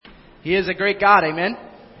He is a great God, amen?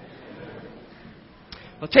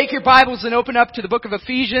 Well, take your Bibles and open up to the book of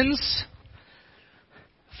Ephesians.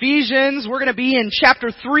 Ephesians, we're going to be in chapter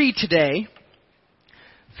 3 today.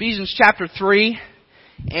 Ephesians chapter 3.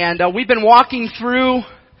 And we've been walking through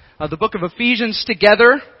the book of Ephesians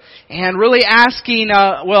together and really asking,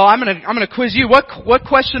 I'm going to quiz you. What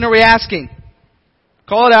question are we asking?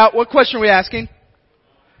 Call it out. What question are we asking?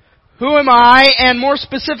 Who am I? And more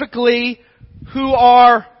specifically, who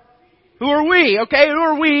are we? Okay, who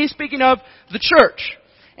are we? Speaking of the church.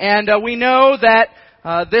 And we know that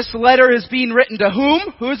this letter is being written to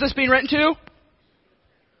whom? Who is this being written to?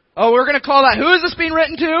 Oh, we're going to call that. Who is this being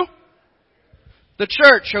written to? The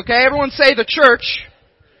church. Okay, everyone say the church.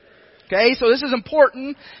 Okay, so this is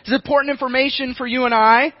important. This is important information for you and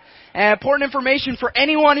I. And important information for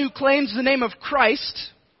anyone who claims the name of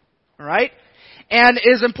Christ. Alright? And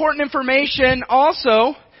is important information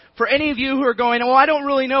also for any of you who are going, well, I don't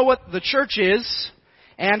really know what the church is.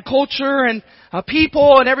 And culture and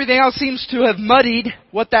people and everything else seems to have muddied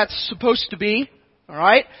what that's supposed to be.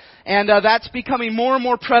 Alright? And that's becoming more and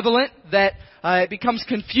more prevalent, that it becomes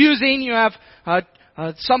confusing. You have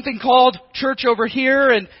something called church over here,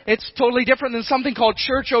 and it's totally different than something called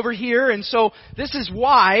church over here. And so this is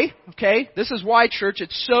why, church,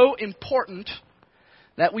 it's so important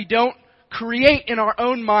that we don't create in our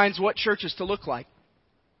own minds what church is to look like.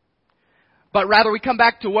 But rather we come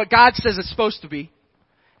back to what God says it's supposed to be.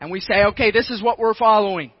 And we say, okay, this is what we're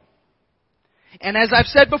following. And as I've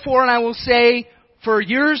said before, and I will say for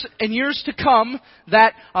years and years to come,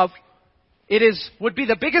 that would be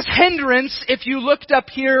the biggest hindrance if you looked up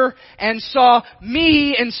here and saw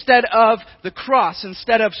me instead of the cross,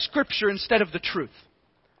 instead of Scripture, instead of the truth.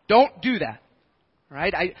 Don't do that.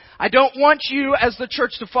 Right? I don't want you as the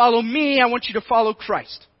church to follow me. I want you to follow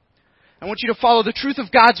Christ. I want you to follow the truth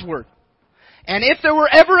of God's Word. And if there were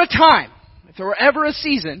ever a time, if there were ever a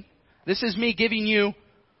season, this is me giving you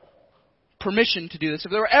permission to do this.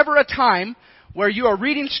 If there were ever a time where you are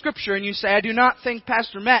reading Scripture and you say, I do not think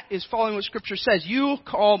Pastor Matt is following what Scripture says, you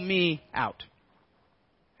call me out.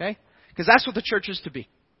 Okay? Because that's what the church is to be.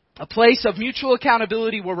 A place of mutual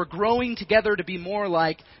accountability where we're growing together to be more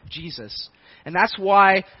like Jesus. And that's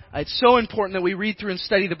why it's so important that we read through and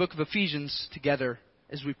study the book of Ephesians together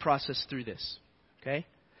as we process through this. Okay?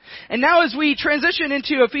 And now as we transition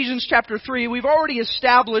into Ephesians chapter 3, we've already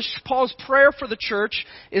established Paul's prayer for the church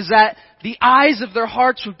is that the eyes of their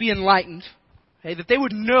hearts would be enlightened. Okay? That they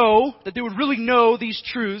would know, that they would really know these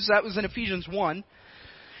truths. That was in Ephesians 1.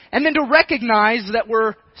 And then to recognize that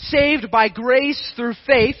we're saved by grace through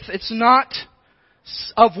faith. It's not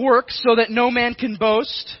of works so that no man can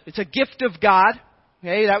boast. It's a gift of God.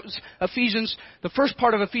 Okay, that was Ephesians, the first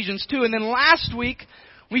part of Ephesians 2. And then last week,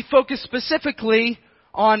 we focused specifically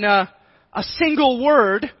on a single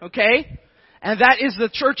word, okay? And that is the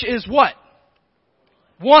church is what?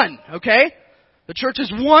 One, okay? The church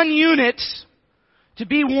is one unit, to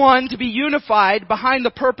be one, to be unified behind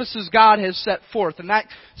the purposes God has set forth. And that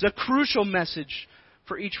is a crucial message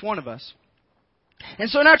for each one of us. And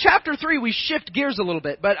so now chapter 3, we shift gears a little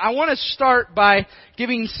bit, but I want to start by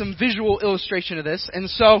giving some visual illustration of this. And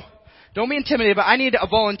so, don't be intimidated, but I need a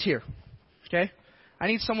volunteer. Okay? I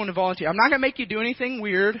need someone to volunteer. I'm not going to make you do anything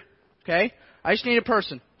weird. Okay? I just need a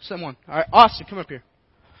person. Someone. Alright, Austin, come up here.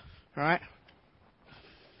 Alright?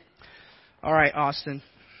 Alright, Austin.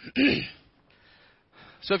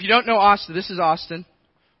 So if you don't know Austin, this is Austin,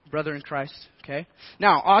 brother in Christ. Okay?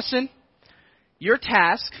 Now, Austin, your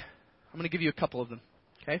task, I'm going to give you a couple of them.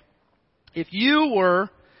 Okay? If you were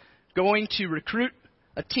going to recruit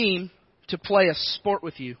a team to play a sport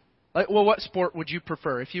with you, what sport would you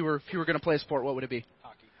prefer? If you were going to play a sport, what would it be?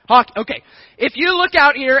 Hockey. Okay. If you look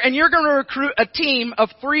out here and you're going to recruit a team of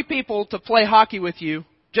 3 people to play hockey with you,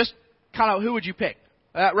 just kind of who would you pick?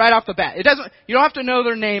 Right off the bat. You don't have to know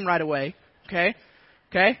their name right away. Okay?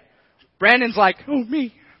 Okay? Brandon's like, oh,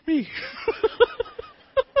 me. Brandon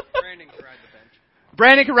can ride the bench.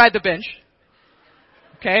 Brandon can ride the bench.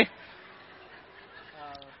 Okay?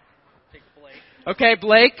 Take Blake. Okay,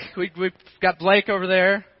 Blake. We've got Blake over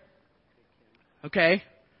there. Okay.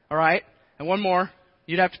 All right. And one more.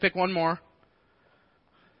 You'd have to pick one more.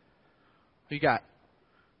 Who you got?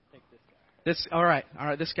 Take this guy. All right.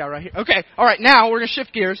 This guy right here. Okay. All right. Now we're going to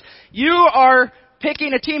shift gears. You are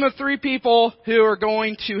picking a team of 3 people who are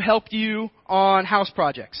going to help you on house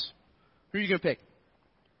projects. Who are you going to pick?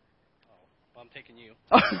 Oh, well, I'm taking you.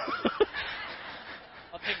 I'll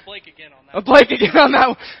take Blake again on that. Blake again on that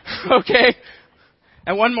one. Okay.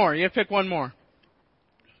 And one more. You have to pick one more.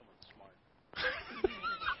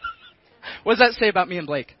 What does that say about me and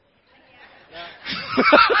Blake? Yeah.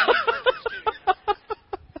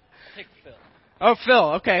 Oh,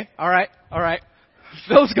 Phil. Okay. All right.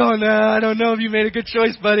 Phil's going, I don't know if you made a good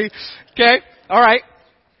choice, buddy. Okay. All right.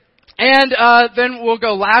 And then we'll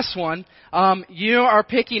go last one. You are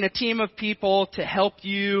picking a team of people to help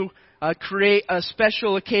you create a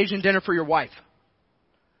special occasion dinner for your wife.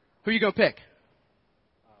 Who are you going to pick?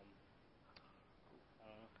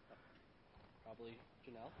 Probably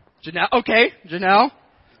Janelle. Janelle. Okay. Janelle.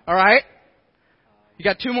 All right. You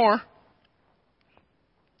got two more.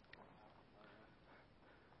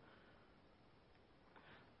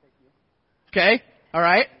 Okay. All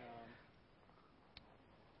right.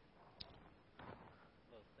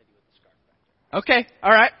 Okay.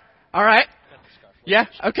 All right. Yeah.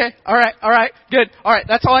 Okay. All right. Good. All right.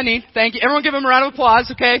 That's all I need. Thank you. Everyone give him a round of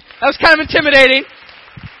applause. Okay. That was kind of intimidating.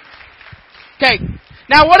 Okay.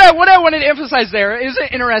 Now what I wanted to emphasize there, isn't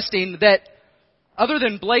it interesting that other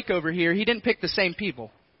than Blake over here, he didn't pick the same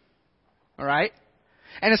people. All right.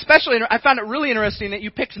 And especially, I found it really interesting that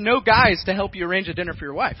you picked no guys to help you arrange a dinner for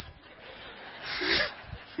your wife.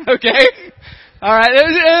 Okay? Alright,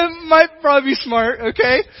 it might probably be smart,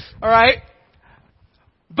 okay? Alright?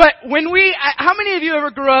 But how many of you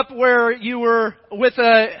ever grew up where you were with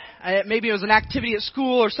maybe it was an activity at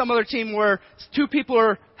school or some other team where two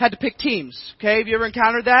people had to pick teams, okay? Have you ever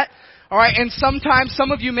encountered that? Alright, and sometimes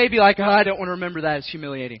some of you may be like, I don't want to remember that, it's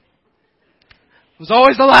humiliating. It was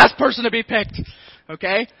always the last person to be picked,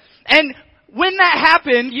 okay? And when that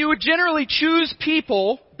happened, you would generally choose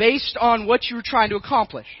people based on what you were trying to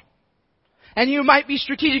accomplish. And you might be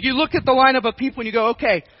strategic. You look at the lineup of people and you go,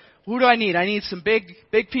 okay, who do I need? I need some big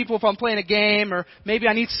people if I'm playing a game, or maybe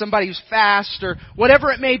I need somebody who's fast, or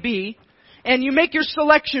whatever it may be. And you make your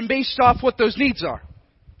selection based off what those needs are.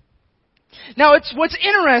 Now, what's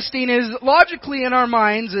interesting is logically in our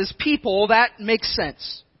minds as people, that makes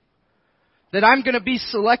sense. That I'm going to be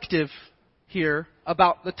selective here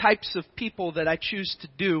about the types of people that I choose to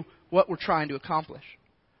do what we're trying to accomplish.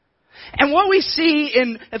 And what we see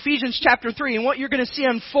in Ephesians chapter 3, and what you're going to see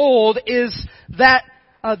unfold, is that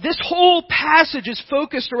this whole passage is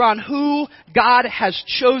focused around who God has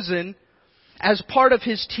chosen as part of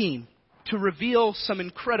His team to reveal some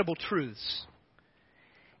incredible truths.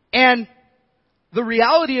 And the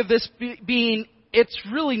reality of this being, it's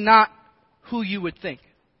really not who you would think.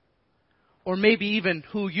 Or maybe even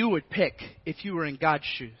who you would pick if you were in God's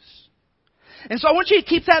shoes. And so I want you to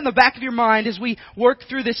keep that in the back of your mind as we work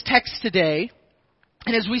through this text today.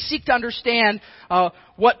 And as we seek to understand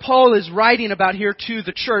what Paul is writing about here to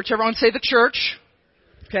the church. Everyone say the church.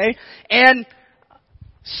 Okay? And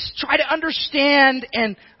try to understand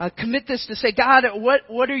and commit this to say, God,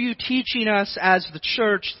 what are you teaching us as the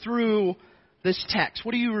church through this text?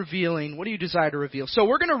 What are you revealing? What do you desire to reveal? So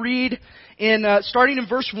we're going to read starting in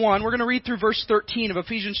verse 1, we're going to read through verse 13 of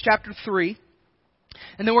Ephesians chapter 3.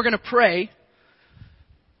 And then we're going to pray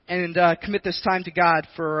and commit this time to God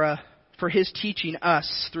for His teaching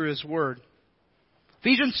us through His Word.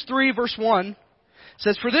 Ephesians 3 verse 1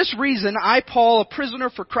 says, "For this reason, I, Paul, a prisoner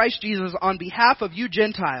for Christ Jesus, on behalf of you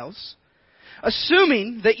Gentiles,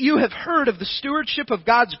 assuming that you have heard of the stewardship of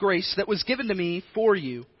God's grace that was given to me for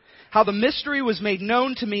you, how the mystery was made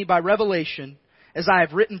known to me by revelation, as I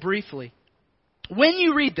have written briefly. When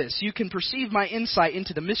you read this, you can perceive my insight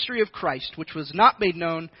into the mystery of Christ, which was not made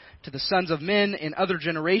known to the sons of men in other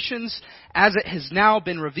generations, as it has now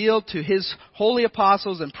been revealed to His holy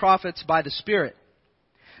apostles and prophets by the Spirit.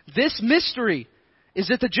 This mystery is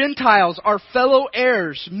that the Gentiles are fellow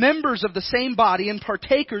heirs, members of the same body, and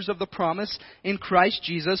partakers of the promise in Christ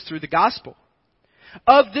Jesus through the gospel.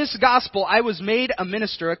 Of this gospel I was made a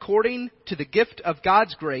minister according to the gift of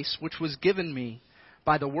God's grace, which was given me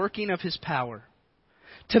by the working of His power.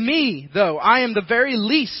 To me, though I am the very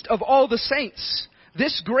least of all the saints,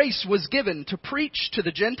 this grace was given to preach to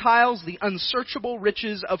the Gentiles the unsearchable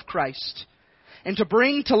riches of Christ, and to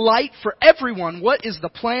bring to light for everyone what is the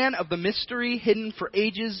plan of the mystery hidden for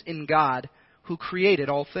ages in God, who created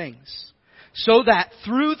all things, so that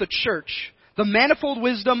through the church the manifold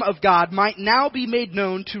wisdom of God might now be made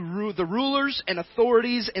known to the rulers and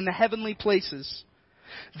authorities in the heavenly places.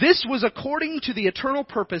 This was according to the eternal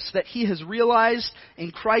purpose that He has realized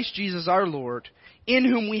in Christ Jesus our Lord, in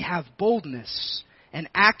whom we have boldness and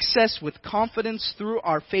access with confidence through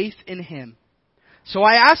our faith in Him. So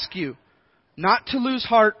I ask you not to lose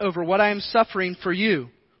heart over what I am suffering for you,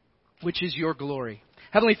 which is your glory.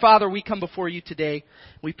 Heavenly Father, we come before you today.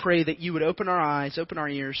 We pray that you would open our eyes, open our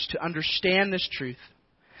ears to understand this truth,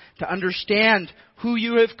 to understand who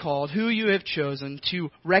you have called, who you have chosen,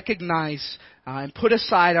 to recognize and put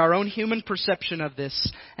aside our own human perception of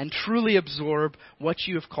this and truly absorb what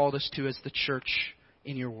you have called us to as the church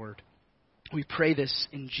in your word. We pray this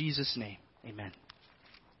in Jesus' name. Amen.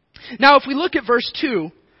 Now, if we look at verse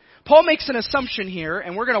 2, Paul makes an assumption here,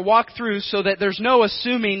 and we're going to walk through so that there's no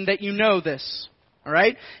assuming that you know this. All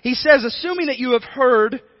right? He says, assuming that you have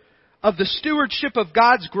heard of the stewardship of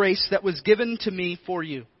God's grace that was given to me for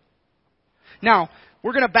you. Now,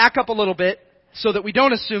 we're going to back up a little bit so that we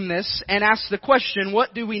don't assume this and ask the question,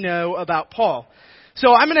 what do we know about Paul?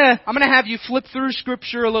 So I'm gonna have you flip through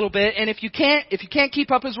Scripture a little bit, and if you can't keep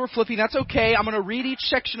up as we're flipping, that's okay. I'm gonna read each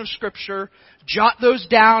section of Scripture, jot those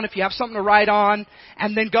down if you have something to write on,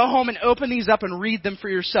 and then go home and open these up and read them for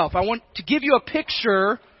yourself. I want to give you a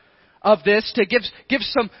picture of this, to give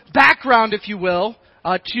some background, if you will,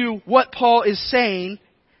 to what Paul is saying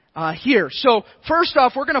here. So first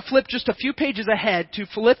off, we're gonna flip just a few pages ahead to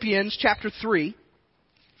Philippians chapter 3.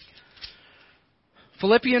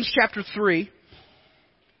 Philippians chapter 3.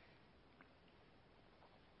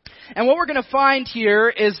 And what we're going to find here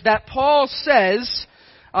is that Paul says,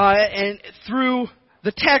 and through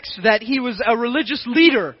the text, that he was a religious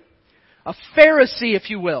leader, a Pharisee, if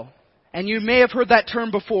you will. And you may have heard that term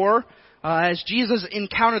before, as Jesus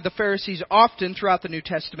encountered the Pharisees often throughout the New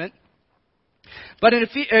Testament. But in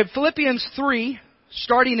Philippians 3,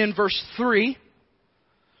 starting in verse 3, it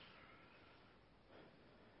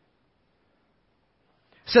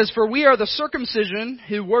says, "For we are the circumcision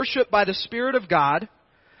who worship by the Spirit of God,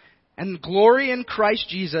 and glory in Christ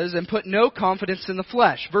Jesus, and put no confidence in the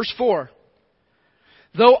flesh." Verse 4.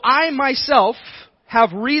 "Though I myself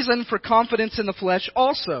have reason for confidence in the flesh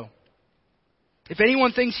also. If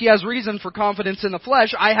anyone thinks he has reason for confidence in the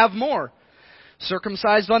flesh, I have more.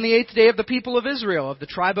 Circumcised on the 8th day of the people of Israel, of the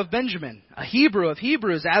tribe of Benjamin, a Hebrew of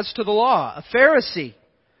Hebrews as to the law, a Pharisee,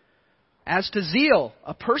 as to zeal,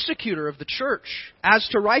 a persecutor of the church, as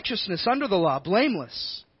to righteousness under the law,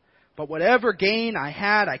 blameless. But whatever gain I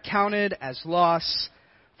had, I counted as loss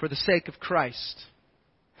for the sake of Christ."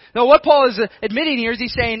 Now what Paul is admitting here is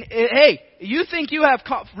he's saying, hey, you think you have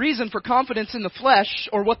reason for confidence in the flesh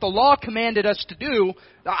or what the law commanded us to do.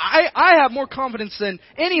 I have more confidence than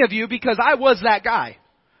any of you because I was that guy.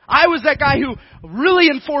 I was that guy who really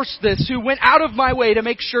enforced this, who went out of my way to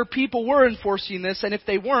make sure people were enforcing this, and if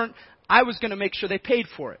they weren't, I was going to make sure they paid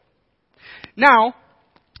for it. Now,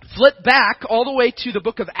 flip back all the way to the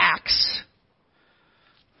book of Acts.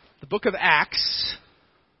 The book of Acts.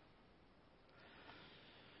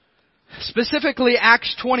 Specifically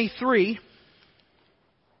Acts 23.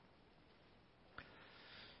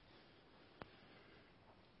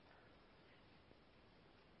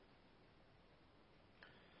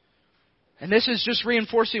 And this is just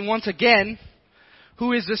reinforcing once again,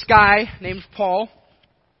 who is this guy named Paul?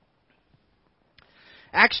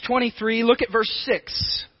 Acts 23, look at verse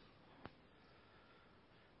 6.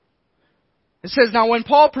 It says, "Now when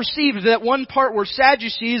Paul perceived that one part were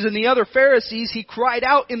Sadducees and the other Pharisees, he cried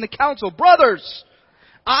out in the council, 'Brothers,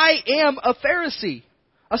 I am a Pharisee,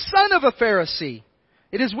 a son of a Pharisee.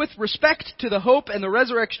 It is with respect to the hope and the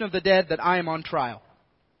resurrection of the dead that I am on trial.'"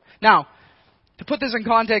 Now, to put this in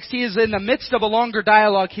context, he is in the midst of a longer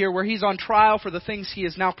dialogue here where he's on trial for the things he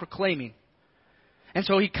is now proclaiming. And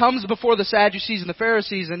so he comes before the Sadducees and the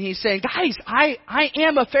Pharisees and he's saying, "Guys, I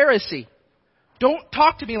am a Pharisee. Don't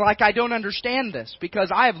talk to me like I don't understand this, because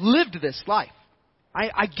I have lived this life.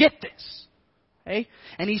 I get this." Okay?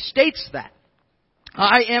 And he states that.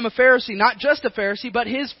 I am a Pharisee, not just a Pharisee, but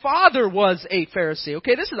his father was a Pharisee.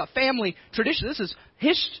 Okay, this is a family tradition. This is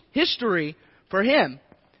history for him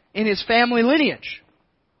in his family lineage.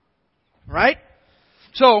 Right?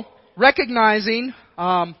 So, recognizing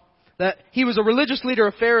that he was a religious leader,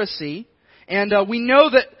 a Pharisee, and we know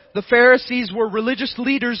that the Pharisees were religious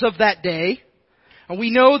leaders of that day. And we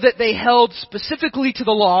know that they held specifically to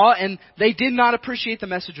the law, and they did not appreciate the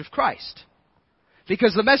message of Christ.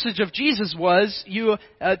 Because the message of Jesus was, you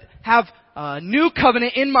have a new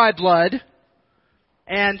covenant in my blood,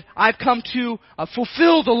 and I've come to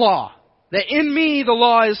fulfill the law. That in me the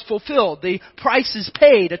law is fulfilled. The price is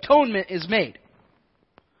paid. Atonement is made.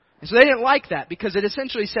 And so they didn't like that, because it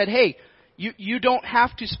essentially said, hey, you don't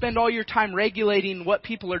have to spend all your time regulating what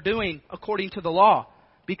people are doing according to the law.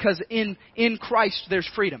 Because in Christ there's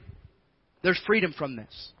freedom. There's freedom from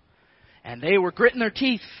this. And they were gritting their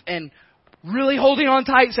teeth and really holding on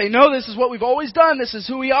tight and saying, no, this is what we've always done. This is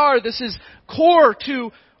who we are. This is core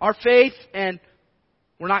to our faith, and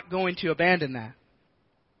we're not going to abandon that.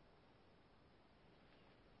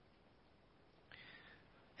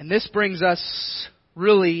 And this brings us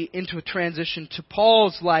really into a transition to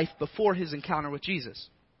Paul's life before his encounter with Jesus.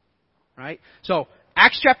 Right? So,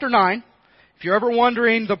 Acts chapter 9. If you're ever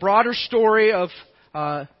wondering the broader story of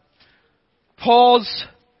Paul's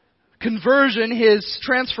conversion, his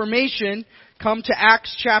transformation, come to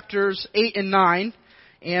Acts chapters 8 and 9.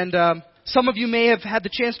 And some of you may have had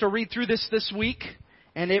the chance to read through this week.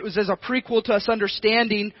 And it was as a prequel to us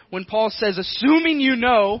understanding when Paul says, assuming you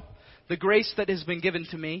know the grace that has been given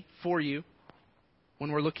to me for you,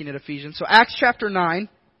 when we're looking at Ephesians. So Acts chapter 9.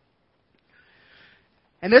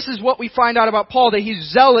 And this is what we find out about Paul, that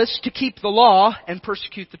he's zealous to keep the law and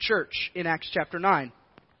persecute the church in Acts chapter 9.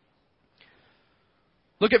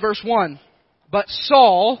 Look at verse 1. But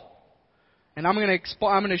Saul, and I'm going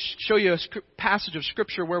to show you a passage of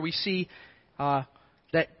Scripture where we see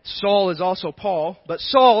that Saul is also Paul. But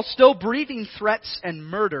Saul, still breathing threats and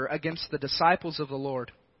murder against the disciples of the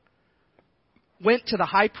Lord, went to the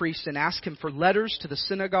high priest and asked him for letters to the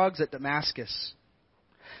synagogues at Damascus,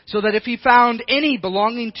 so that if he found any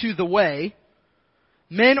belonging to the way,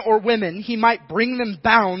 men or women, he might bring them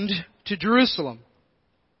bound to Jerusalem.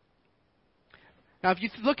 Now, if you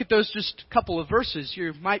look at those just couple of verses,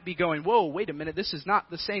 you might be going, whoa, wait a minute, this is not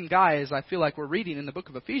the same guy as I feel like we're reading in the book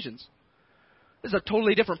of Ephesians. This is a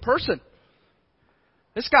totally different person.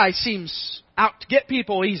 This guy seems out to get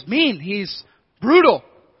people. He's mean. He's brutal.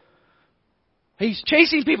 He's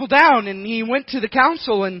chasing people down, and he went to the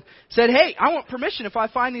council and said, hey, I want permission if I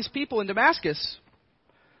find these people in Damascus.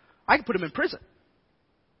 I can put them in prison.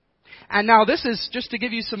 And now this is, just to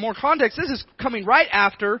give you some more context, this is coming right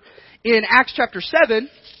after in Acts chapter 7,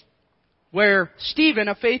 where Stephen,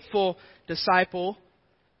 a faithful disciple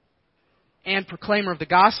and proclaimer of the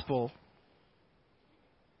gospel,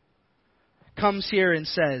 comes here and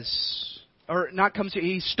says, or not comes here,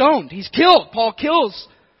 he's stoned, he's killed.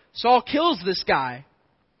 Saul kills this guy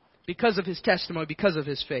because of his testimony, because of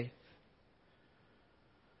his faith.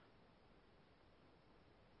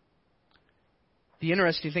 The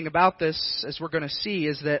interesting thing about this, as we're going to see,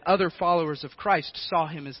 is that other followers of Christ saw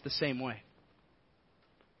him as the same way.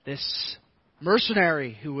 This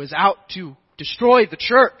mercenary who was out to destroy the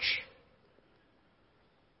church.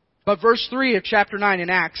 But verse 3 of chapter 9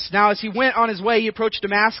 in Acts, now as he went on his way, he approached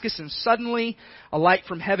Damascus, and suddenly a light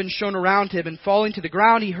from heaven shone around him, and falling to the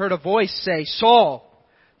ground, he heard a voice say, Saul,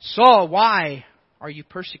 Saul, why are you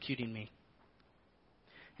persecuting me?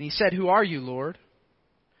 And he said, who are you, Lord?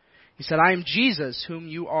 He said, I am Jesus, whom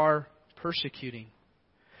you are persecuting.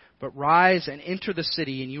 But rise and enter the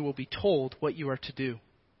city, and you will be told what you are to do.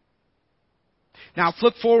 Now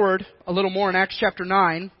flip forward a little more in Acts chapter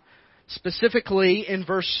 9. Specifically in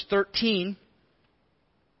verse 13.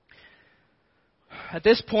 At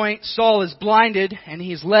this point, Saul is blinded and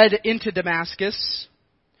he's led into Damascus.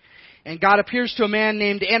 And God appears to a man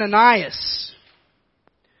named Ananias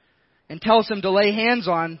and tells him to lay hands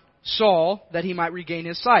on Saul that he might regain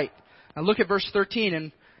his sight. Now look at verse 13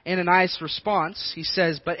 and Ananias' response. He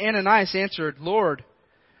says, but Ananias answered, Lord,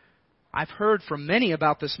 I've heard from many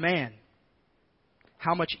about this man,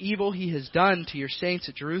 how much evil he has done to your saints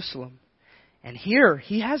at Jerusalem. And here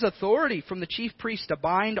he has authority from the chief priest to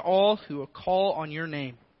bind all who call on your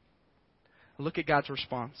name. Look at God's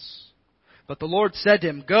response. But the Lord said to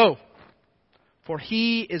him, go, for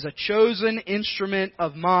he is a chosen instrument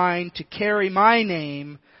of mine to carry my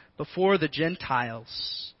name before the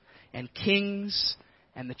Gentiles and kings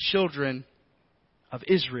and the children of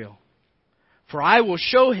Israel. For I will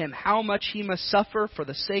show him how much he must suffer for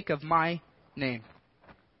the sake of my name.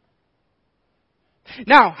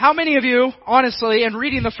 Now, how many of you, honestly, and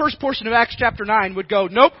reading the first portion of Acts chapter 9 would go,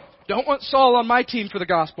 nope, don't want Saul on my team for the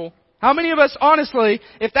gospel? How many of us, honestly,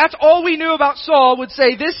 if that's all we knew about Saul, would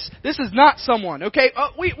say, this is not someone, okay?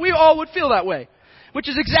 We all would feel that way. Which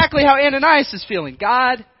is exactly how Ananias is feeling.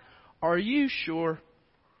 God, are you sure?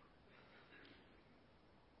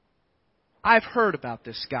 I've heard about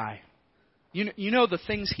this guy. You know the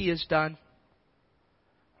things he has done?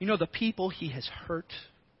 You know the people he has hurt?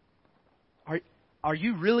 Are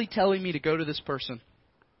you really telling me to go to this person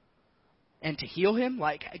and to heal him?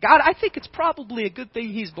 Like, God, I think it's probably a good thing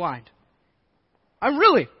he's blind. I'm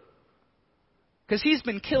really. Because he's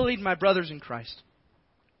been killing my brothers in Christ.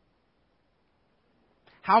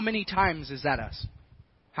 How many times is that us?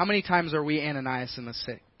 How many times are we Ananias in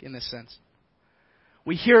this sense?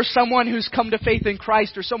 We hear someone who's come to faith in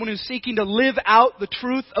Christ or someone who's seeking to live out the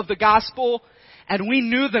truth of the gospel, and we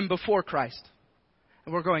knew them before Christ.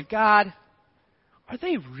 And we're going, God, are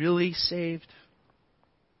they really saved?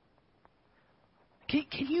 Can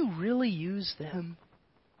you really use them?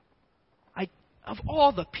 Of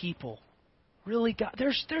all the people, really, God,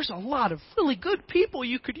 there's a lot of really good people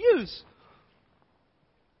you could use.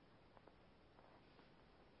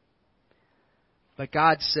 But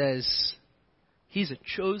God says, he's a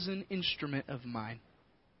chosen instrument of mine.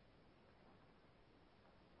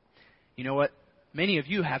 You know what? Many of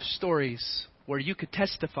you have stories where you could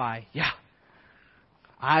testify, yeah,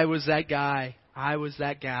 I was that guy. I was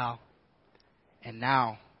that gal. And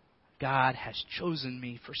now God has chosen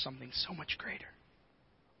me for something so much greater.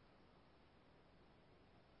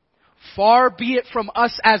 Far be it from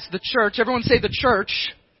us as the church, everyone say the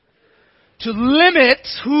church, to limit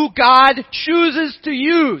who God chooses to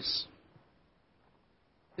use.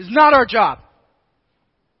 It's not our job.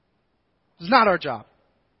 It's not our job.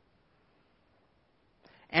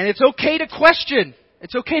 And it's okay to question.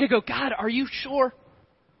 It's okay to go, God, are you sure?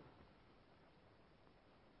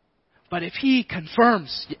 But if He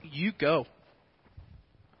confirms, you go.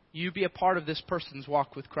 You be a part of this person's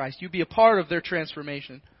walk with Christ. You be a part of their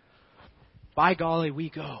transformation. By golly, we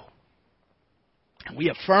go. And we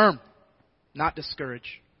affirm, not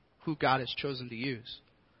discourage, who God has chosen to use.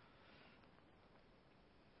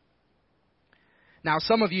 Now,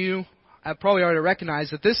 some of you have probably already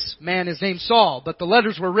recognized that this man is named Saul, but the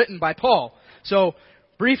letters were written by Paul. So,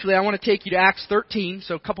 briefly, I want to take you to Acts 13,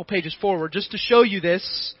 so a couple pages forward, just to show you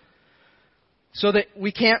this, so that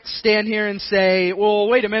we can't stand here and say, well,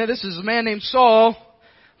 wait a minute, this is a man named Saul.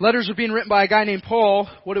 Letters are being written by a guy named Paul.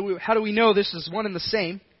 How do we know this is one and the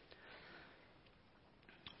same?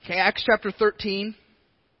 Okay, Acts chapter 13,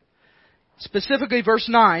 specifically verse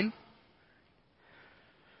 9.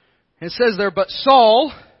 It says there, but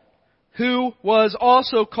Saul, who was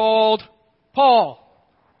also called Paul,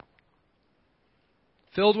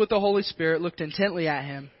 filled with the Holy Spirit, looked intently at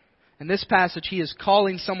him. In this passage, he is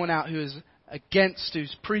calling someone out who's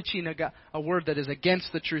preaching a word that is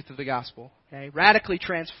against the truth of the gospel. Okay? Radically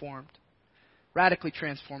transformed. Radically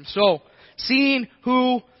transformed. So, seeing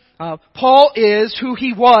who Paul is, who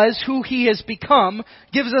he was, who he has become,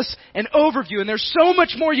 gives us an overview. And there's so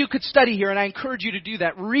much more you could study here, and I encourage you to do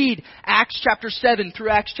that. Read Acts chapter 7 through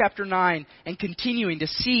Acts chapter 9, and continuing to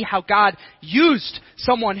see how God used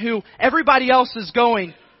someone who everybody else is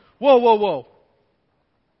going, whoa, whoa, whoa.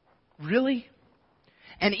 Really?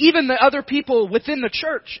 And even the other people within the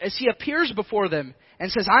church, as he appears before them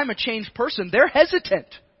and says, I'm a changed person, they're hesitant.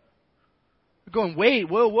 They're going, wait,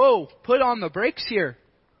 whoa, whoa, put on the brakes here.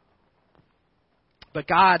 But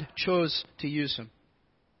God chose to use him.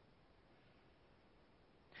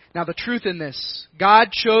 Now the truth in this,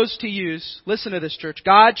 God chose to use, listen to this church,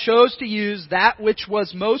 God chose to use that which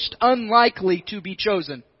was most unlikely to be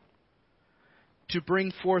chosen to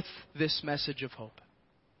bring forth this message of hope.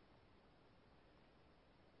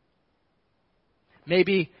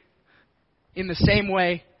 Maybe in the same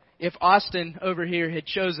way, if Austin over here had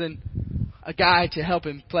chosen a guy to help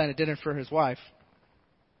him plan a dinner for his wife.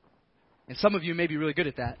 And some of you may be really good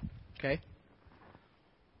at that, okay?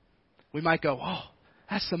 We might go, oh,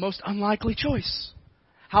 that's the most unlikely choice.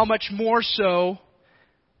 How much more so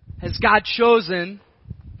has God chosen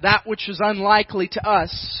that which is unlikely to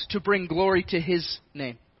us to bring glory to His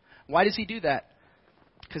name? Why does He do that?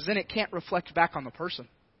 Because then it can't reflect back on the person.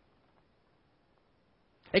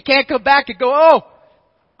 It can't go back and go, oh,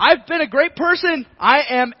 I've been a great person. I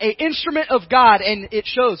am an instrument of God, and it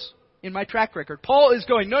shows in my track record. Paul is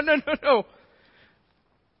going, no.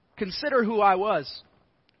 Consider who I was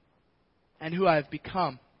and who I have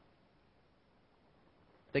become.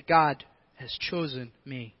 That God has chosen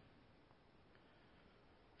me.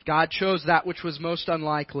 God chose that which was most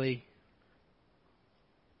unlikely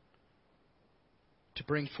to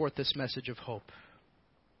bring forth this message of hope.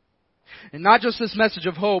 And not just this message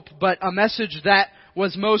of hope, but a message that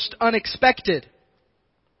was most unexpected.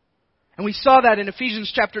 And we saw that in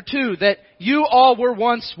Ephesians chapter 2, that you all were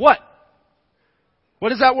once what?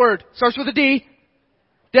 What is that word? Starts with a D.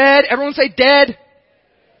 Dead. Everyone say dead.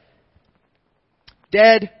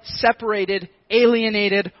 Dead, separated,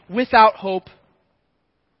 alienated, without hope.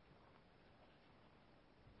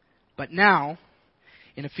 But now,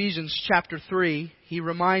 in Ephesians chapter 3, he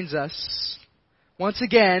reminds us, once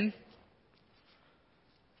again,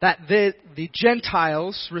 that the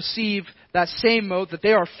Gentiles receive that same mode, that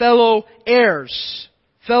they are fellow heirs.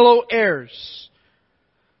 Fellow heirs.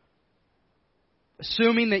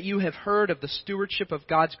 Assuming that you have heard of the stewardship of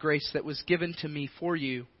God's grace that was given to me for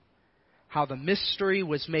you, how the mystery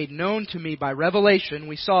was made known to me by revelation.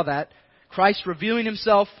 We saw that. Christ revealing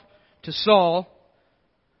Himself to Saul,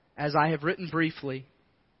 as I have written briefly.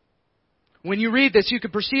 When you read this, you can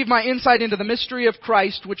perceive my insight into the mystery of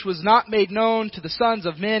Christ, which was not made known to the sons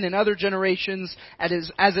of men in other generations, as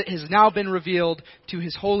it has now been revealed to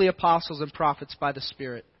His holy apostles and prophets by the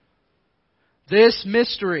Spirit. This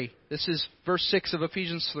mystery, this is verse 6 of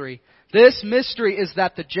Ephesians 3. This mystery is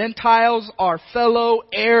that the Gentiles are fellow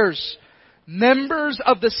heirs, members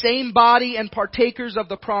of the same body and partakers of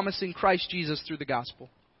the promise in Christ Jesus through the gospel.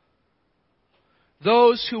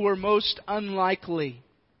 Those who were most unlikely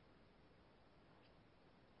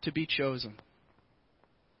to be chosen.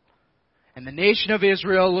 And the nation of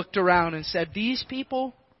Israel looked around and said, these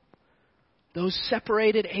people, those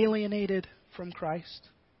separated, alienated from Christ?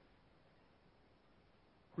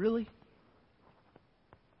 Really?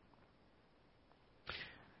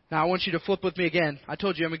 Now I want you to flip with me again. I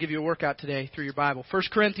told you I'm going to give you a workout today through your Bible. 1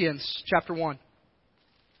 Corinthians chapter 1.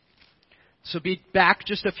 So be back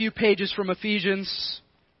just a few pages from Ephesians.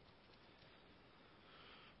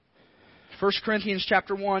 1 Corinthians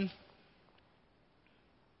chapter 1.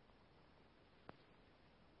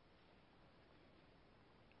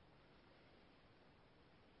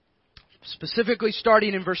 Specifically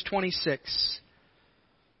starting in verse 26.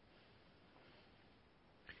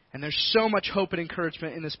 And there's so much hope and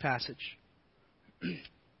encouragement in this passage.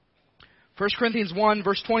 1 Corinthians 1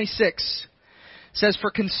 verse 26 says,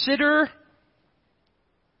 "For consider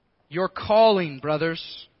your calling,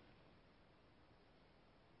 brothers.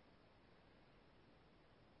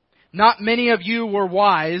 Not many of you were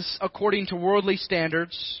wise according to worldly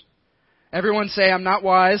standards." Everyone say, "I'm not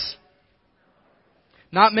wise."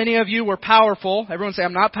 Not many of you were powerful. Everyone say,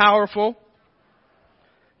 "I'm not powerful."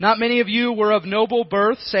 Not many of you were of noble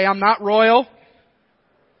birth. Say, "I'm not royal."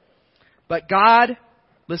 But God,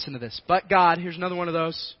 listen to this. But God, here's another one of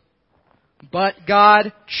those. But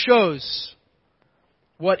God chose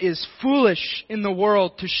what is foolish in the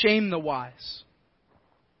world to shame the wise.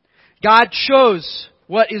 God chose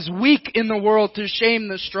what is weak in the world to shame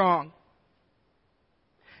the strong.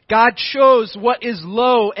 God chose what is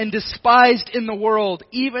low and despised in the world,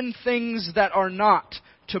 even things that are not,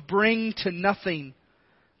 to bring to nothing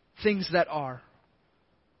things that are.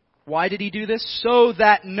 Why did He do this? So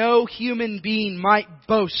that no human being might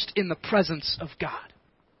boast in the presence of God.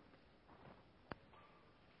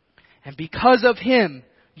 And because of Him,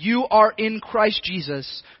 you are in Christ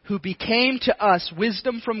Jesus, who became to us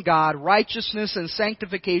wisdom from God, righteousness and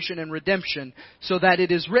sanctification and redemption, so that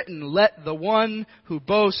it is written, let the one who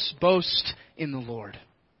boasts, boast in the Lord.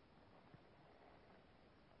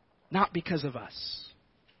 Not because of us.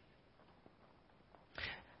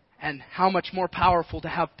 And how much more powerful to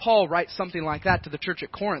have Paul write something like that to the church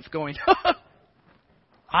at Corinth, going,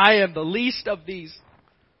 I am the least of these.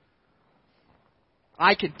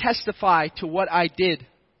 I can testify to what I did.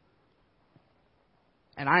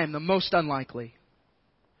 And I am the most unlikely.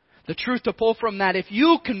 The truth to pull from that, if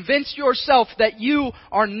you convince yourself that you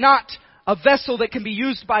are not a vessel that can be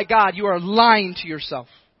used by God, you are lying to yourself.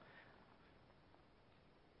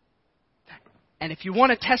 And if you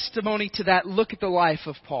want a testimony to that, look at the life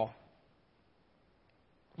of Paul.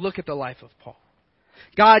 Look at the life of Paul.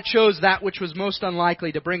 God chose that which was most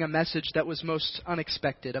unlikely to bring a message that was most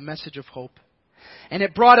unexpected, a message of hope. And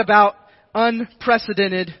it brought about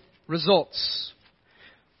unprecedented results.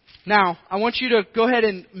 Now, I want you to go ahead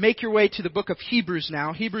and make your way to the book of Hebrews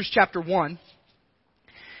now, Hebrews chapter 1.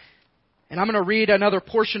 And I'm going to read another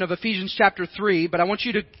portion of Ephesians chapter 3, but I want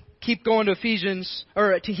you to keep going to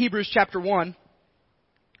to Hebrews chapter 1.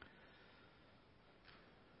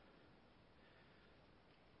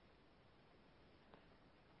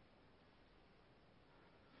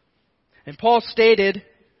 And Paul stated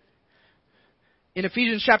in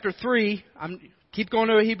Ephesians chapter 3, keep going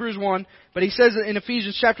to Hebrews 1, but he says in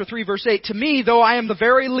Ephesians chapter 3 verse 8, "To me, though I am the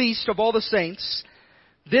very least of all the saints,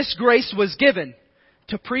 this grace was given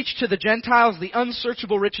to preach to the Gentiles the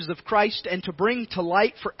unsearchable riches of Christ and to bring to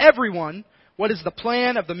light for everyone what is the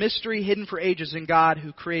plan of the mystery hidden for ages in God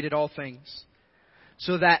who created all things."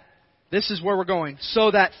 So that, this is where we're going,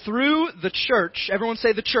 so that through the church, everyone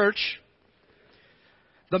say the church,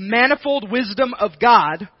 the manifold wisdom of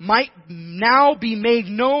God might now be made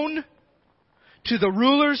known to the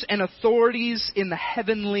rulers and authorities in the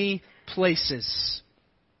heavenly places.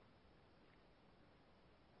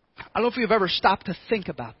 I don't know if you've ever stopped to think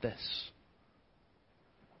about this.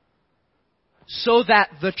 So that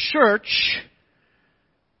the church,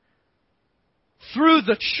 through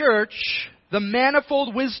the church, the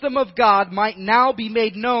manifold wisdom of God might now be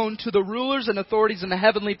made known to the rulers and authorities in the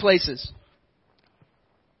heavenly places.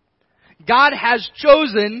 God has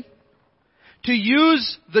chosen to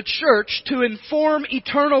use the church to inform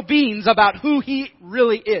eternal beings about who He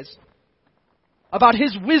really is. About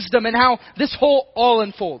His wisdom and how this whole all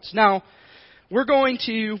unfolds. Now, we're going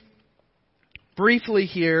to briefly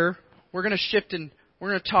here, we're going to shift and we're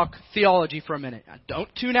going to talk theology for a minute. Now, don't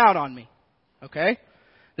tune out on me. Okay?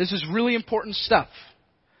 This is really important stuff.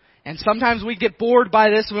 And sometimes we get bored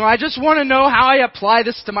by this. I just want to know how I apply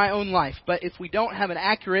this to my own life. But if we don't have an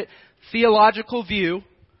accurate theological view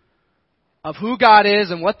of who God is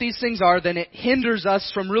and what these things are, then it hinders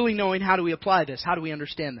us from really knowing how do we apply this, how do we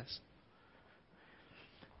understand this.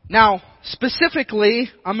 Now, specifically,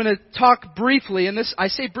 I'm going to talk briefly, and I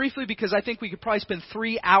say briefly because I think we could probably spend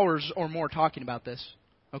 3 hours or more talking about this.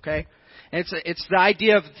 Okay? And it's the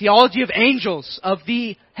idea of theology of angels, of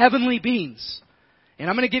the heavenly beings. And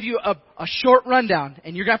I'm going to give you a short rundown,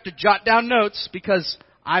 and you're going to have to jot down notes because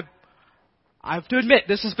I have to admit,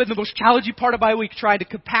 this has been the most challenging part of my week, trying to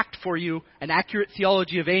compact for you an accurate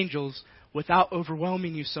theology of angels without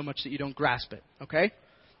overwhelming you so much that you don't grasp it. Okay?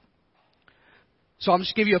 So I'm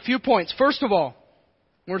just going to give you a few points. First of all,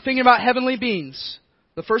 when we're thinking about heavenly beings,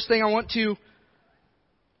 the first thing I want to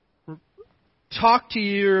talk to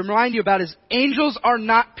you, remind you about is angels are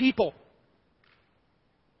not people.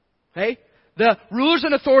 Okay? The rulers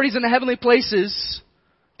and authorities in the heavenly places,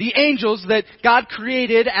 the angels that God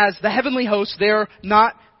created as the heavenly host, they're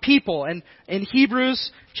not people. And in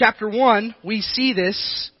Hebrews chapter 1, we see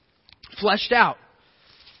this fleshed out.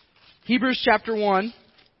 Hebrews chapter 1,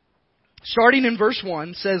 starting in verse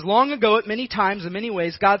 1, says, "Long ago, at many times and many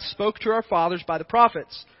ways, God spoke to our fathers by the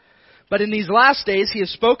prophets. But in these last days, He has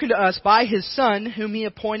spoken to us by His Son, whom He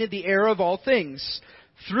appointed the heir of all things,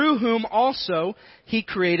 through whom also He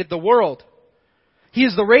created the world. He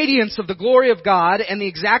is the radiance of the glory of God and the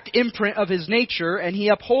exact imprint of His nature, and He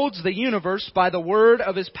upholds the universe by the word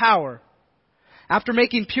of His power. After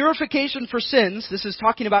making purification for sins," this is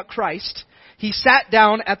talking about Christ, "He sat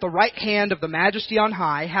down at the right hand of the Majesty on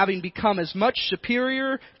high, having become as much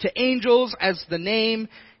superior to angels as the name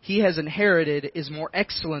He has inherited is more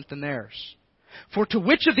excellent than theirs. For to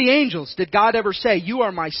which of the angels did God ever say, 'You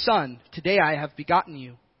are my Son, today I have begotten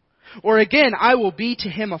you'? Or again, 'I will be to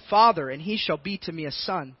him a father, and he shall be to me a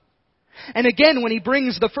son'? And again, when He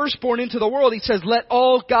brings the firstborn into the world, He says, 'Let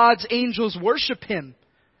all God's angels worship Him.'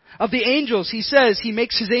 Of the angels, He says, He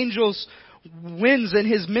makes His angels winds and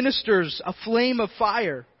His ministers a flame of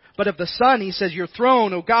fire. But of the Son, He says, 'Your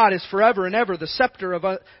throne, O God, is forever and ever. The scepter of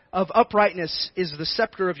uprightness is the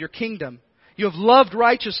scepter of your kingdom. You have loved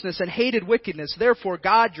righteousness and hated wickedness. Therefore,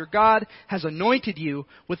 God, your God, has anointed you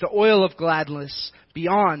with the oil of gladness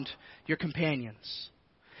beyond your companions.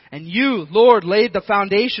 And you, Lord, laid the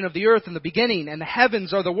foundation of the earth in the beginning, and the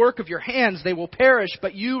heavens are the work of your hands. They will perish,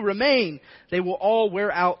 but you remain. They will all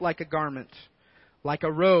wear out like a garment. Like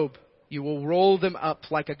a robe, you will roll them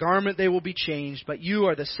up. Like a garment, they will be changed. But you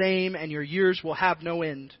are the same, and your years will have no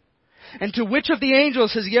end. And to which of the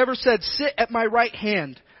angels has He ever said, 'Sit at my right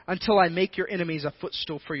hand until I make your enemies a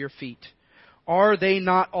footstool for your feet'? Are they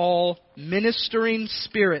not all ministering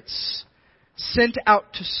spirits sent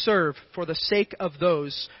out to serve for the sake of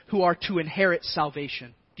those who are to inherit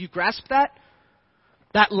salvation?" Do you grasp that?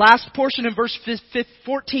 That last portion in verse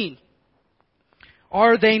 14.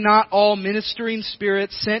 Are they not all ministering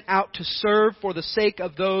spirits sent out to serve for the sake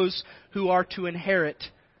of those who are to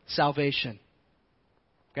inherit salvation?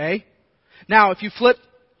 Okay? Now, if you flip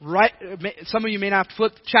right, some of you may not have to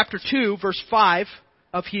flip, chapter 2, verse 5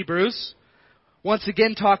 of Hebrews, once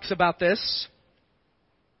again talks about this.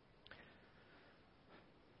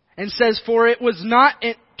 And says, "For it was not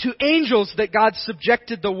to angels that God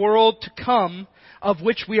subjected the world to come, of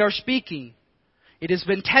which we are speaking. It has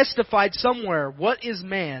been testified somewhere, 'What is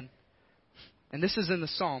man?'" And this is in the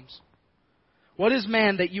Psalms. "What is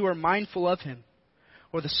man that you are mindful of him?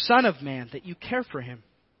 Or the Son of Man that you care for him?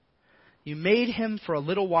 You made him for a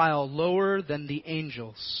little while lower than the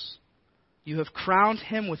angels. You have crowned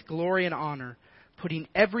him with glory and honor, putting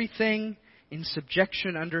everything in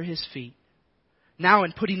subjection under his feet. Now,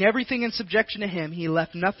 in putting everything in subjection to Him, He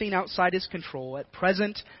left nothing outside His control. At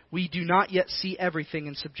present, we do not yet see everything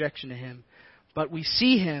in subjection to Him. But we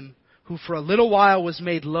see Him who for a little while was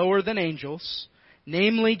made lower than angels,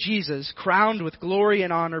 namely Jesus, crowned with glory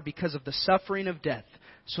and honor because of the suffering of death,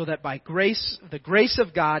 so that by the grace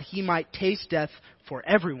of God, He might taste death for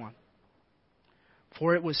everyone.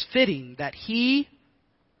 For it was fitting that He,"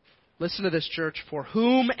 listen to this, church, "for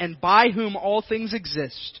whom and by whom all things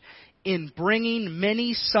exist, in bringing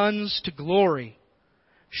many sons to glory,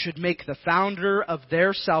 should make the founder of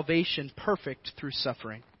their salvation perfect through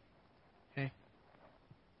suffering." Okay?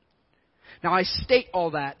 Now I state all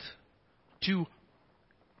that to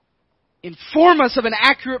inform us of an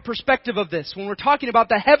accurate perspective of this. When we're talking about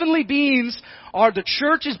the heavenly beings, or the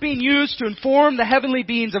church is being used to inform the heavenly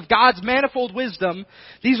beings of God's manifold wisdom,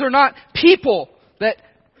 these are not people that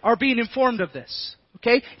are being informed of this.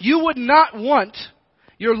 Okay? You would not want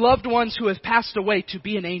your loved ones who have passed away to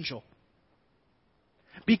be an angel.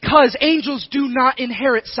 Because angels do not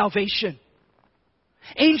inherit salvation.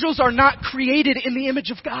 Angels are not created in the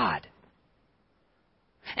image of God.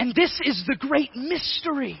 And this is the great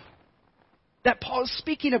mystery that Paul is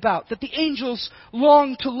speaking about, that the angels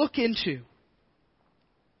long to look into.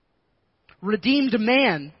 redeemed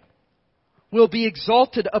man will be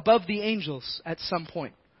exalted above the angels at some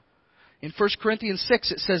point. In 1 Corinthians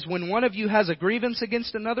 6 it says, when one of you has a grievance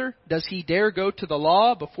against another, does he dare go to the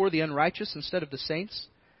law before the unrighteous instead of the saints?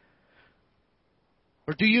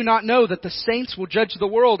 Or do you not know that the saints will judge the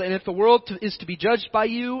world? And if the world is to be judged by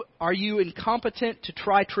you, are you incompetent to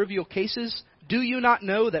try trivial cases? Do you not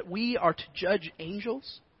know that we are to judge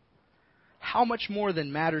angels? How much more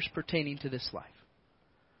than matters pertaining to this life?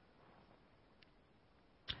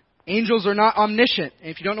 Angels are not omniscient.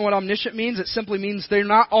 And if you don't know what omniscient means, it simply means they're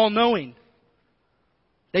not all-knowing.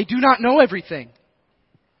 They do not know everything.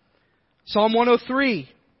 Psalm 103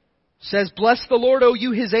 says, bless the Lord, O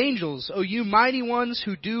you His angels, O you mighty ones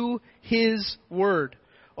who do His word,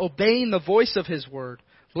 obeying the voice of His word.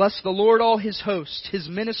 Bless the Lord, all His hosts, His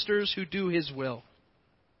ministers who do His will.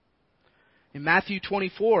 In Matthew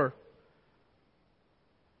 24,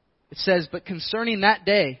 it says, but concerning that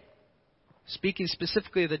day, speaking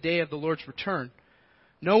specifically of the day of the Lord's return,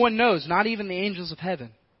 no one knows, not even the angels of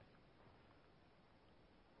heaven.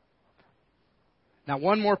 Now,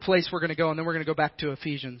 one more place we're going to go, and then we're going to go back to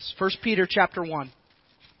Ephesians. 1 Peter chapter 1.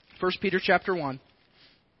 1 Peter chapter 1.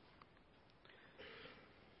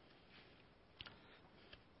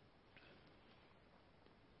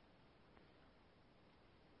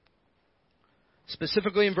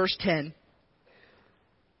 Specifically in verse 10.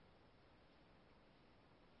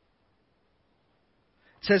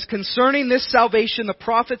 It says, concerning this salvation, the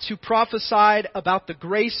prophets who prophesied about the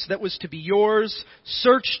grace that was to be yours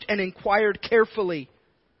searched and inquired carefully,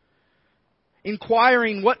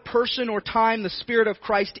 inquiring what person or time the Spirit of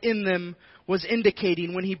Christ in them was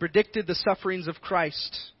indicating when He predicted the sufferings of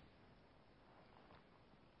Christ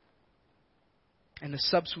and the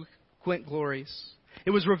subsequent glories.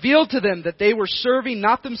 It was revealed to them that they were serving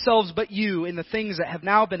not themselves but you in the things that have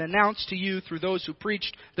now been announced to you through those who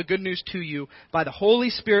preached the good news to you by the Holy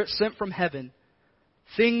Spirit sent from heaven,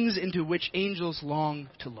 things into which angels long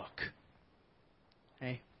to look.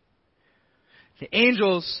 Okay. The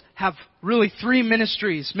angels have really three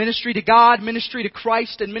ministries. Ministry to God, ministry to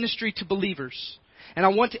Christ, and ministry to believers. And I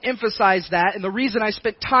want to emphasize that, and the reason I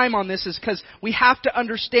spent time on this is because we have to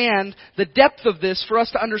understand the depth of this for us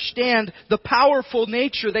to understand the powerful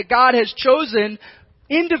nature that God has chosen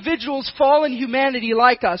individuals, fallen humanity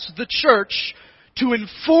like us, the church, to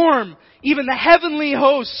inform even the heavenly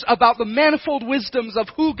hosts about the manifold wisdoms of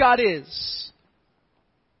who God is.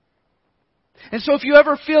 And so if you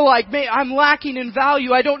ever feel like, man, I'm lacking in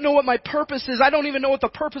value, I don't know what my purpose is, I don't even know what the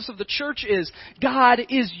purpose of the church is, God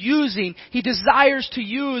is using, He desires to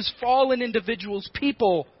use fallen individuals,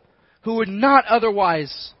 people who would not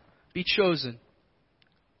otherwise be chosen,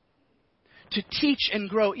 to teach and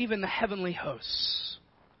grow even the heavenly hosts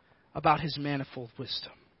about His manifold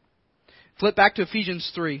wisdom. Flip back to Ephesians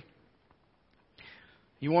 3.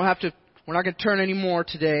 You won't have to, we're not going to turn any more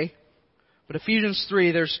today. But Ephesians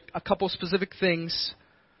 3, there's a couple specific things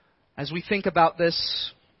as we think about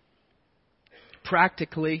this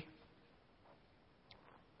practically.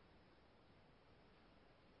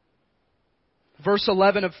 Verse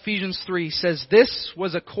 11 of Ephesians 3 says, this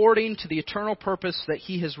was according to the eternal purpose that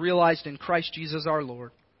He has realized in Christ Jesus our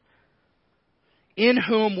Lord, in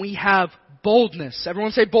whom we have boldness.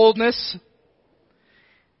 Everyone say boldness.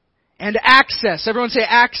 And access. Everyone say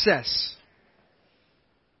access.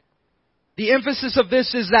 The emphasis of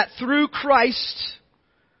this is that through Christ,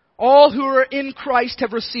 all who are in Christ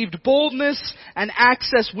have received boldness and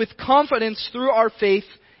access with confidence through our faith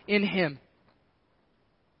in Him.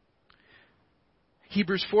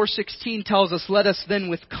 Hebrews 4:16 tells us, let us then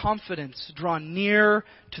with confidence draw near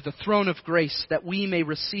to the throne of grace that we may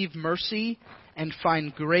receive mercy and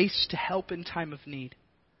find grace to help in time of need.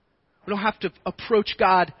 We don't have to approach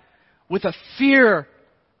God with a fear.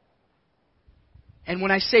 And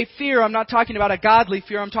when I say fear, I'm not talking about a godly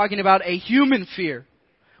fear, I'm talking about a human fear.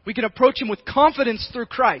 We can approach Him with confidence through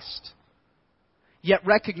Christ. Yet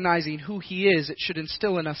recognizing who He is, it should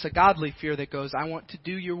instill in us a godly fear that goes, I want to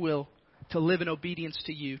do Your will, to live in obedience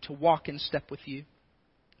to You, to walk in step with You.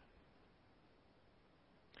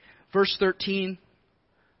 Verse 13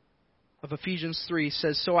 of Ephesians 3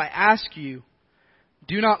 says, so I ask you,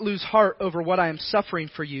 do not lose heart over what I am suffering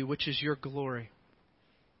for you, which is your glory.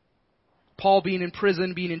 Paul being in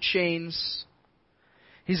prison, being in chains,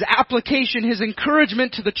 his application, his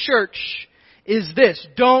encouragement to the church is this: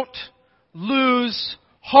 don't lose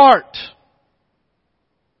heart.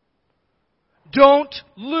 Don't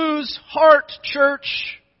lose heart,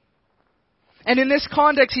 church. And in this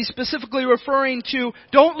context, he's specifically referring to,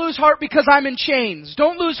 don't lose heart because I'm in chains.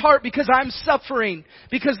 Don't lose heart because I'm suffering.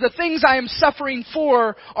 Because the things I am suffering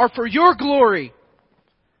for are for your glory.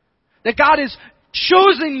 That God has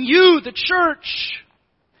chosen you, the church,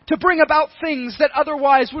 to bring about things that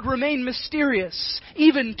otherwise would remain mysterious,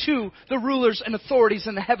 even to the rulers and authorities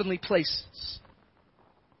in the heavenly places.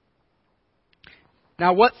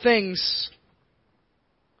 Now, what things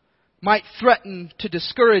might threaten to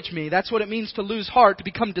discourage me? That's what it means to lose heart, to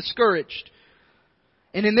become discouraged.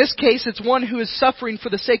 And in this case, it's one who is suffering for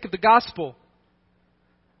the sake of the gospel.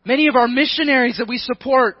 Many of our missionaries that we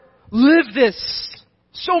support live this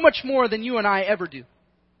so much more than you and I ever do.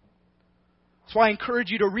 That's why I encourage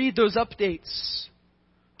you to read those updates.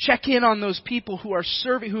 Check in on those people who are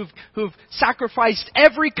serving, who've sacrificed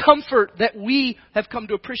every comfort that we have come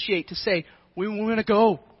to appreciate to say, we want to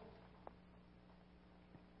go.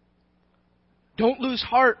 Don't lose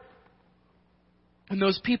heart when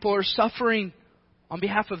those people are suffering on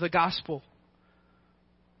behalf of the gospel.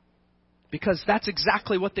 Because that's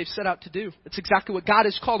exactly what they've set out to do. It's exactly what God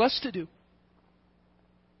has called us to do.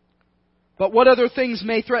 But what other things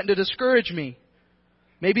may threaten to discourage me?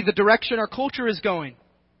 Maybe the direction our culture is going.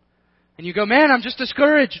 And you go, man, I'm just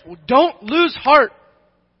discouraged. Well, don't lose heart.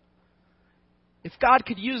 If God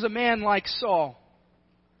could use a man like Saul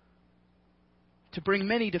to bring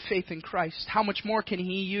many to faith in Christ, how much more can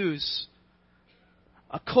He use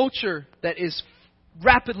a culture that is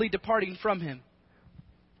rapidly departing from Him?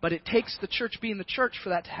 But it takes the church being the church for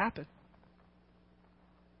that to happen.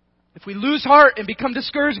 If we lose heart and become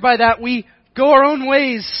discouraged by that, we go our own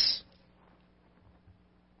ways.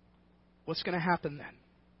 What's going to happen then?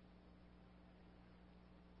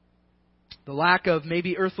 The lack of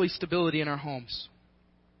maybe earthly stability in our homes.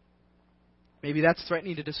 Maybe that's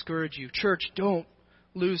threatening to discourage you. Church, don't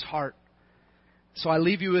lose heart. So I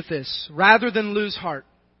leave you with this. Rather than lose heart,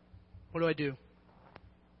 what do?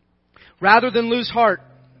 Rather than lose heart,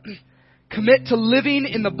 commit to living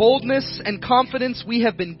in the boldness and confidence we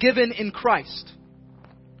have been given in Christ.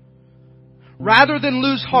 Rather than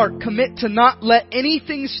lose heart, commit to not let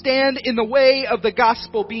anything stand in the way of the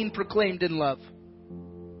gospel being proclaimed in love.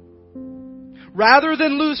 Rather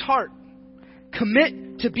than lose heart,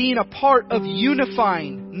 commit to being a part of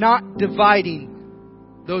unifying, not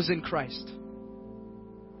dividing those in Christ.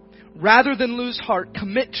 Rather than lose heart,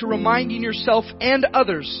 commit to reminding yourself and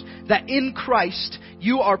others that in Christ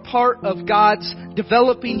you are part of God's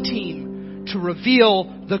developing team to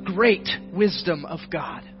reveal the great wisdom of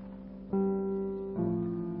God.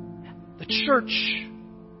 The church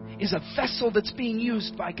is a vessel that's being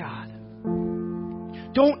used by God.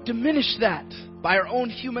 Don't diminish that by our own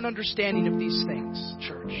human understanding of these things,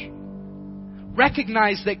 church.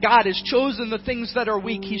 Recognize that God has chosen the things that are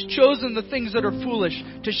weak. He's chosen the things that are foolish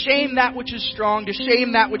to shame that which is strong, to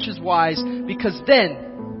shame that which is wise, because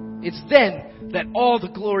it's then that all the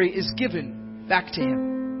glory is given back to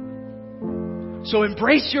Him. So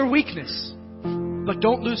embrace your weakness, but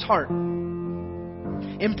don't lose heart.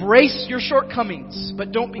 Embrace your shortcomings,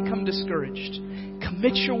 but don't become discouraged.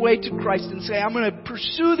 Commit your way to Christ and say, I'm going to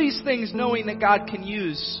pursue these things knowing that God can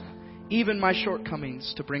use even my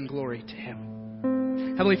shortcomings to bring glory to Him.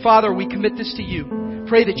 Heavenly Father, we commit this to You.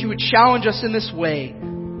 Pray that You would challenge us in this way.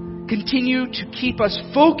 Continue to keep us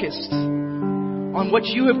focused on what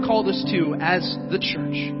You have called us to as the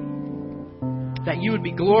church. That You would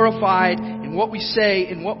be glorified in what we say,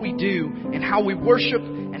 in what we do, in how we worship,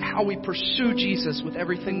 and how we pursue Jesus with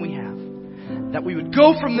everything we have. That we would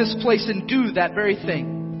go from this place and do that very thing.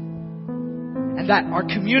 And that our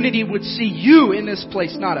community would see You in this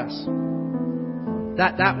place, not us.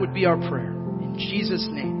 That would be our prayer. In Jesus'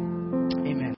 name, amen.